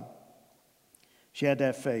God. She had to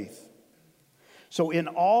have faith. So in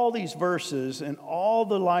all these verses, in all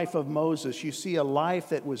the life of Moses, you see a life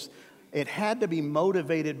that it had to be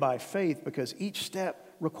motivated by faith, because each step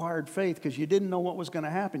required faith, because you didn't know what was going to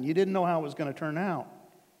happen. You didn't know how it was going to turn out.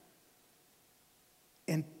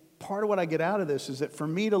 And part of what I get out of this is that for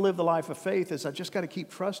me to live the life of faith is I just got to keep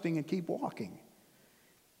trusting and keep walking.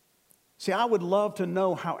 See, I would love to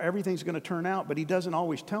know how everything's going to turn out, but he doesn't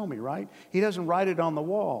always tell me, right? He doesn't write it on the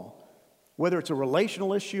wall. Whether it's a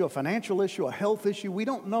relational issue, a financial issue, a health issue, we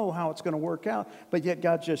don't know how it's going to work out. But yet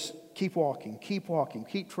God just keep walking, keep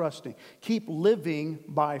trusting, keep living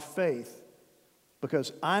by faith.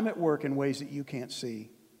 Because I'm at work in ways that you can't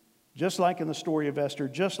see. Just like in the story of Esther,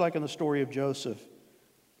 just like in the story of Joseph.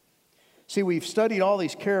 See, we've studied all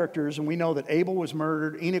these characters, and we know that Abel was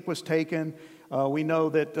murdered, Enoch was taken. We know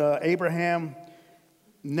that Abraham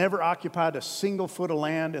never occupied a single foot of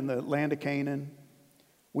land in the land of Canaan.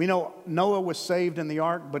 We know Noah was saved in the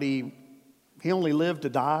ark, but he only lived to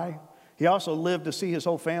die. He also lived to see his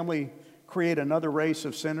whole family create another race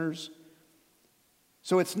of sinners.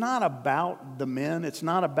 So it's not about the men. It's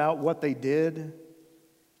not about what they did.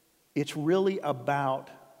 It's really about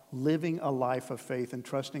living a life of faith and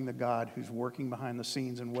trusting the God who's working behind the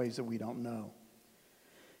scenes in ways that we don't know.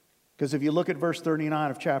 Because if you look at verse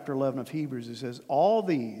 39 of chapter 11 of Hebrews, it says, all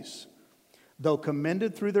these, though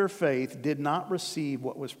commended through their faith, did not receive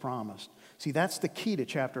what was promised. See, that's the key to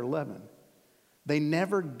chapter 11. They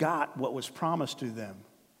never got what was promised to them.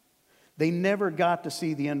 They never got to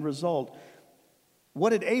see the end result. What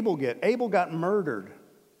did Abel get? Abel got murdered.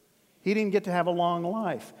 He didn't get to have a long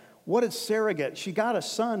life. What did Sarah get? She got a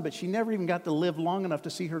son, but she never even got to live long enough to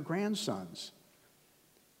see her grandsons.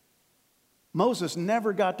 Moses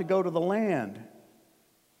never got to go to the land.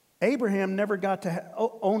 Abraham never got to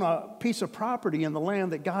own a piece of property in the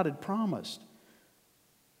land that God had promised.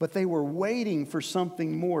 But they were waiting for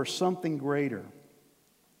something more, something greater.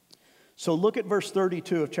 So look at verse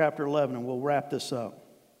 32 of chapter 11, and we'll wrap this up.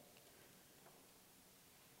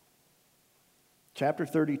 Chapter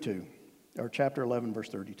 32, or chapter 11, verse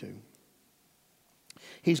 32.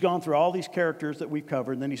 He's gone through all these characters that we've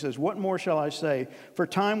covered, and then he says, what more shall I say? For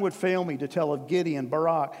time would fail me to tell of Gideon,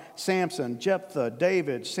 Barak, Samson, Jephthah,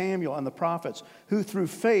 David, Samuel, and the prophets, who through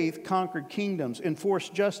faith conquered kingdoms,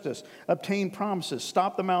 enforced justice, obtained promises,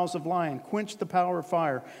 stopped the mouths of lions, quenched the power of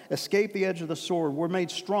fire, escaped the edge of the sword, were made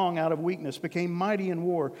strong out of weakness, became mighty in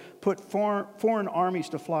war, put foreign armies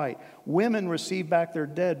to flight. Women received back their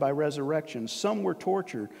dead by resurrection. Some were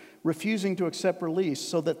tortured, refusing to accept release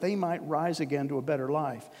so that they might rise again to a better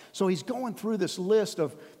life. So he's going through this list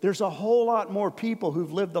of, there's a whole lot more people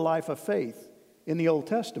who've lived the life of faith in the Old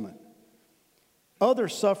Testament.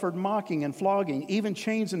 Others suffered mocking and flogging, even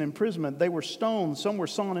chains and imprisonment. They were stoned. Some were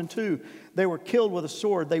sawn in two. They were killed with a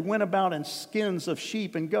sword. They went about in skins of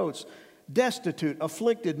sheep and goats, destitute,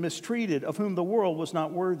 afflicted, mistreated, of whom the world was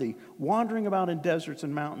not worthy, wandering about in deserts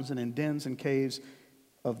and mountains and in dens and caves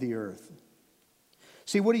of the earth.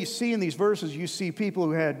 See, what do you see in these verses? You see people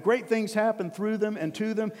who had great things happen through them and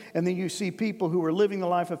to them, and then you see people who were living the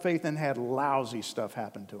life of faith and had lousy stuff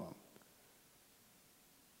happen to them.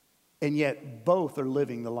 And yet both are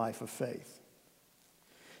living the life of faith.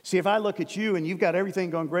 See, if I look at you and you've got everything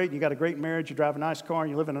going great, and you got a great marriage, you drive a nice car, and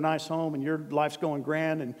you live in a nice home, and your life's going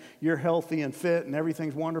grand, and you're healthy and fit, and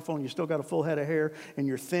everything's wonderful, and you still got a full head of hair, and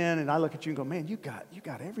you're thin, and I look at you and go, man, you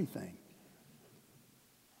got everything.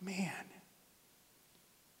 Man,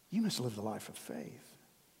 you must live the life of faith.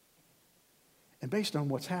 And based on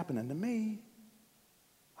what's happening to me,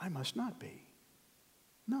 I must not be.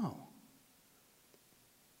 No.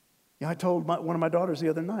 Yeah, I told one of my daughters the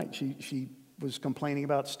other night, she was complaining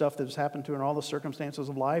about stuff that has happened to her and all the circumstances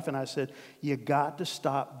of life, and I said, you got to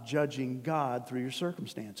stop judging God through your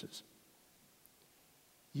circumstances.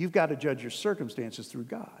 You've got to judge your circumstances through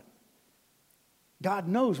God. God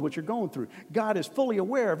knows what you're going through. God is fully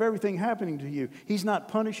aware of everything happening to you. He's not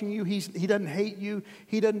punishing you. He doesn't hate you.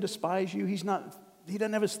 He doesn't despise you. He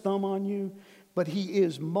doesn't have his thumb on you. But he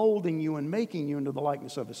is molding you and making you into the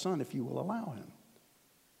likeness of his Son if you will allow him.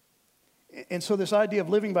 And so this idea of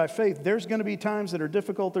living by faith, there's going to be times that are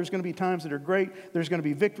difficult. There's going to be times that are great. There's going to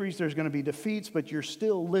be victories. There's going to be defeats. But you're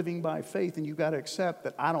still living by faith, and you've got to accept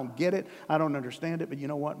that I don't get it. I don't understand it. But you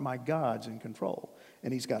know what? My God's in control,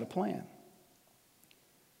 and he's got a plan.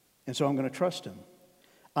 And so I'm going to trust him.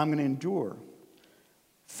 I'm going to endure.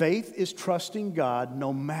 Faith is trusting God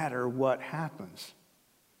no matter what happens.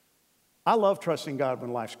 I love trusting God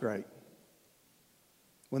when life's great.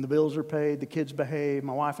 When the bills are paid, the kids behave,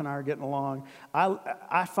 my wife and I are getting along.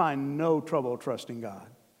 I find no trouble trusting God.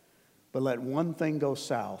 But let one thing go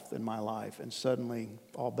south in my life and suddenly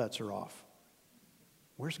all bets are off.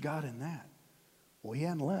 Where's God in that? Well, he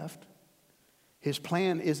hadn't left. His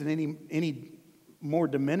plan isn't any more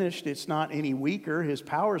diminished. It's not any weaker. His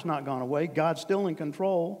power's not gone away. God's still in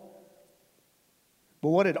control. But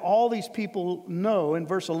what did all these people know? In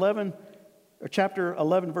verse 11, or chapter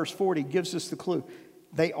 11, verse 40 gives us the clue.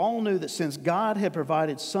 They all knew that since God had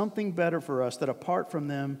provided something better for us, that apart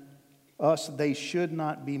from us, they should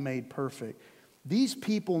not be made perfect. These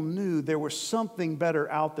people knew there was something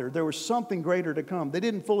better out there. There was something greater to come. They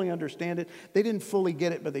didn't fully understand it. They didn't fully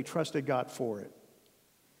get it, but they trusted God for it.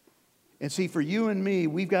 And see, for you and me,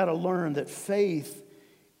 we've got to learn that faith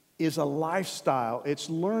is a lifestyle. It's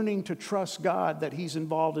learning to trust God, that He's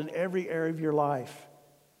involved in every area of your life.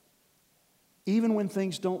 Even when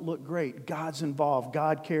things don't look great, God's involved.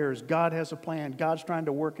 God cares. God has a plan. God's trying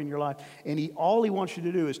to work in your life. And all He wants you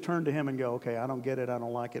to do is turn to Him and go, okay, I don't get it. I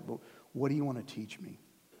don't like it. But what do you want to teach me?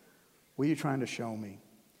 What are you trying to show me?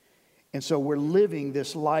 And so we're living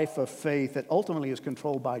this life of faith that ultimately is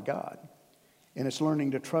controlled by God. And it's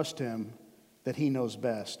learning to trust Him that He knows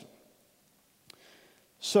best.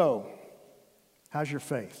 So, how's your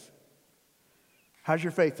faith? How's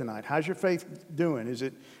your faith tonight? How's your faith doing?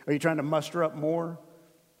 Are you trying to muster up more?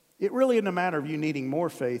 It really isn't a matter of you needing more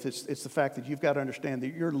faith. It's the fact that you've got to understand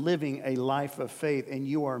that you're living a life of faith and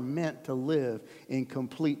you are meant to live in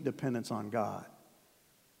complete dependence on God.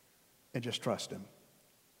 And just trust Him.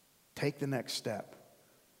 Take the next step.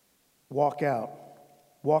 Walk out.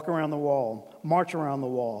 Walk around the wall. March around the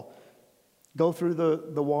wall. Go through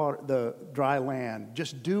the water, the dry land.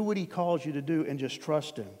 Just do what He calls you to do and just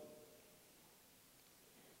trust Him.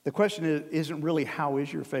 The question isn't really how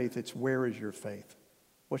is your faith, it's where is your faith?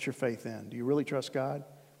 What's your faith in? Do you really trust God?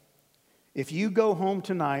 If you go home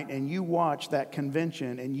tonight and you watch that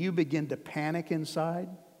convention and you begin to panic inside,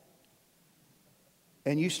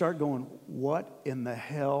 and you start going, what in the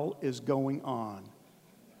hell is going on?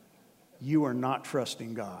 You are not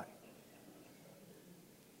trusting God.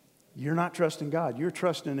 You're not trusting God. You're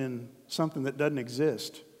trusting in something that doesn't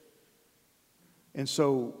exist. And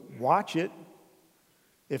so watch it.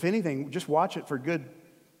 If anything, just watch it for good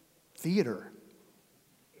theater.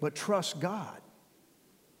 But trust God.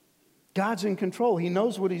 God's in control. He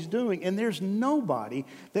knows what He's doing. And there's nobody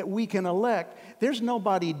that we can elect. There's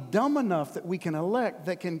nobody dumb enough that we can elect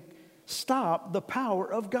that can stop the power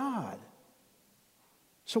of God.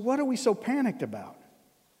 So what are we so panicked about?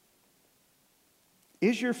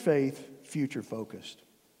 Is your faith future focused?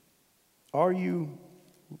 Are you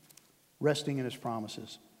resting in His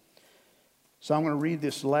promises? So I'm going to read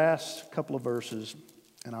this last couple of verses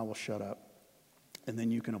and I will shut up. And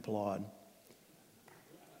then you can applaud.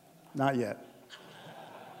 Not yet.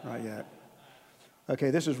 Not yet.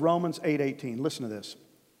 Okay, this is Romans 8:18. Listen to this.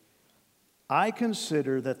 I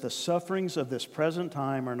consider that the sufferings of this present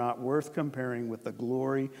time are not worth comparing with the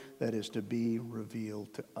glory that is to be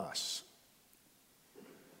revealed to us.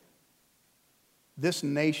 This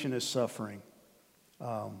nation is suffering.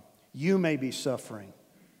 You may be suffering.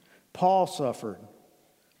 Paul suffered,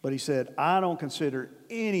 but he said, I don't consider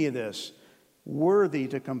any of this worthy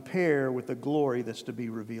to compare with the glory that's to be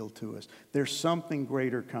revealed to us. There's something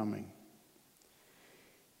greater coming.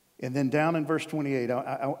 And then down in verse 28,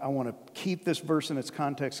 I want to keep this verse in its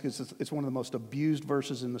context because it's one of the most abused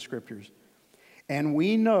verses in the Scriptures. And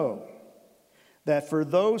we know that for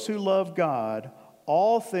those who love God,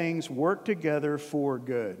 all things work together for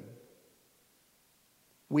good.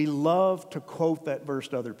 We love to quote that verse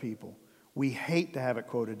to other people. We hate to have it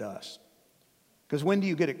quoted to us. Because when do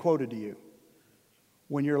you get it quoted to you?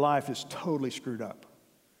 When your life is totally screwed up.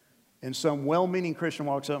 And some well-meaning Christian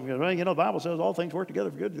walks up and goes, well, you know, the Bible says all things work together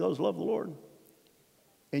for good to those who love the Lord.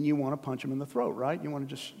 And you want to punch them in the throat, right? You want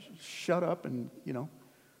to just shut up and,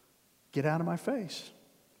 get out of my face.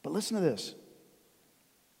 But listen to this.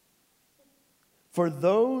 For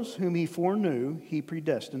those whom He foreknew, He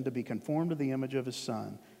predestined to be conformed to the image of His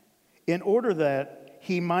Son, in order that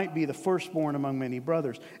He might be the firstborn among many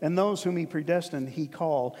brothers. And those whom He predestined, He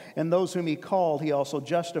called. And those whom He called, He also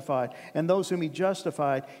justified. And those whom He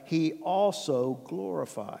justified, He also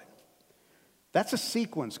glorified. That's a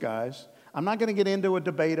sequence, guys. I'm not going to get into a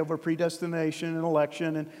debate over predestination and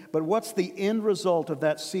election, but what's the end result of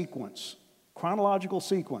that sequence? Chronological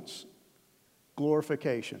sequence.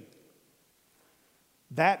 Glorification.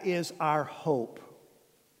 That is our hope.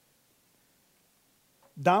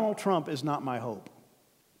 Donald Trump is not my hope.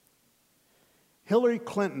 Hillary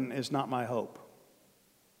Clinton is not my hope.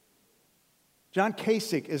 John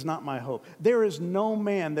Kasich is not my hope. There is no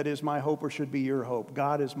man that is my hope or should be your hope.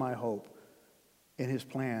 God is my hope. And his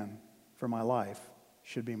plan for my life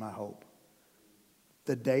should be my hope.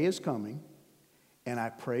 The day is coming, and I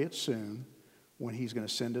pray it's soon, when he's going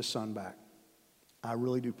to send his son back. I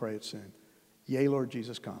really do pray it's soon. Yea, Lord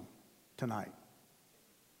Jesus, come tonight.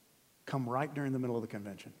 Come right during the middle of the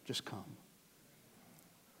convention. Just come.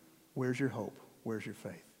 Where's your hope? Where's your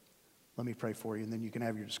faith? Let me pray for you, and then you can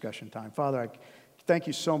have your discussion time. Father, I thank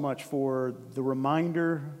you so much for the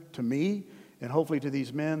reminder to me and hopefully to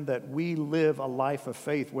these men that we live a life of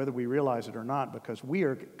faith, whether we realize it or not, because we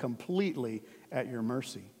are completely at your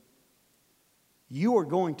mercy. You are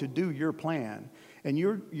going to do your plan, and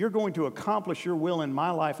you're going to accomplish your will in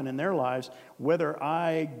my life and in their lives, whether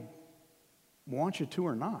I want you to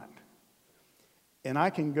or not. And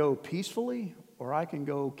I can go peacefully or I can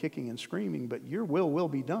go kicking and screaming, but your will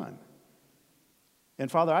be done.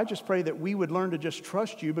 And Father, I just pray that we would learn to just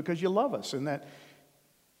trust you because you love us, and that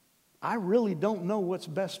I really don't know what's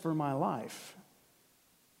best for my life.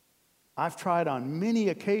 I've tried on many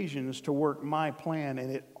occasions to work my plan,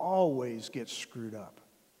 and it always gets screwed up.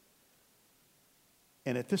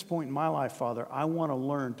 And at this point in my life, Father, I want to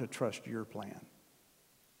learn to trust your plan,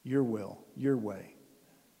 your will, your way,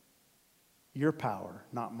 your power,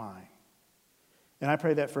 not mine. And I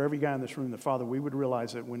pray that for every guy in this room, that, Father, we would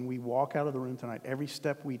realize that when we walk out of the room tonight, every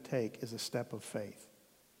step we take is a step of faith,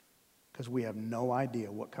 because we have no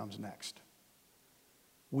idea what comes next.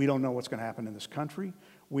 We don't know what's going to happen in this country.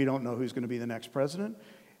 We don't know who's going to be the next president.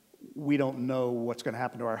 We don't know what's going to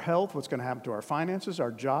happen to our health, what's going to happen to our finances,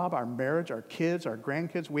 our job, our marriage, our kids, our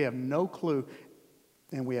grandkids. We have no clue,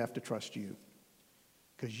 and we have to trust you,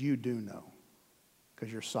 because you do know,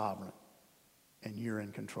 because you're sovereign and you're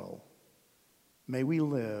in control. May we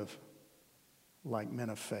live like men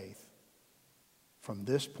of faith from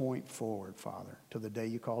this point forward, Father, to the day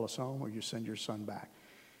you call us home or you send your son back.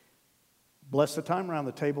 Bless the time around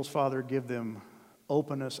the tables, Father. Give them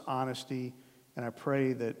openness, honesty, and I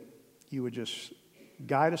pray that you would just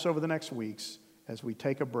guide us over the next weeks as we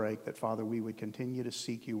take a break, that, Father, we would continue to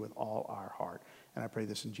seek you with all our heart. And I pray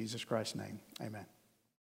this in Jesus Christ's name. Amen.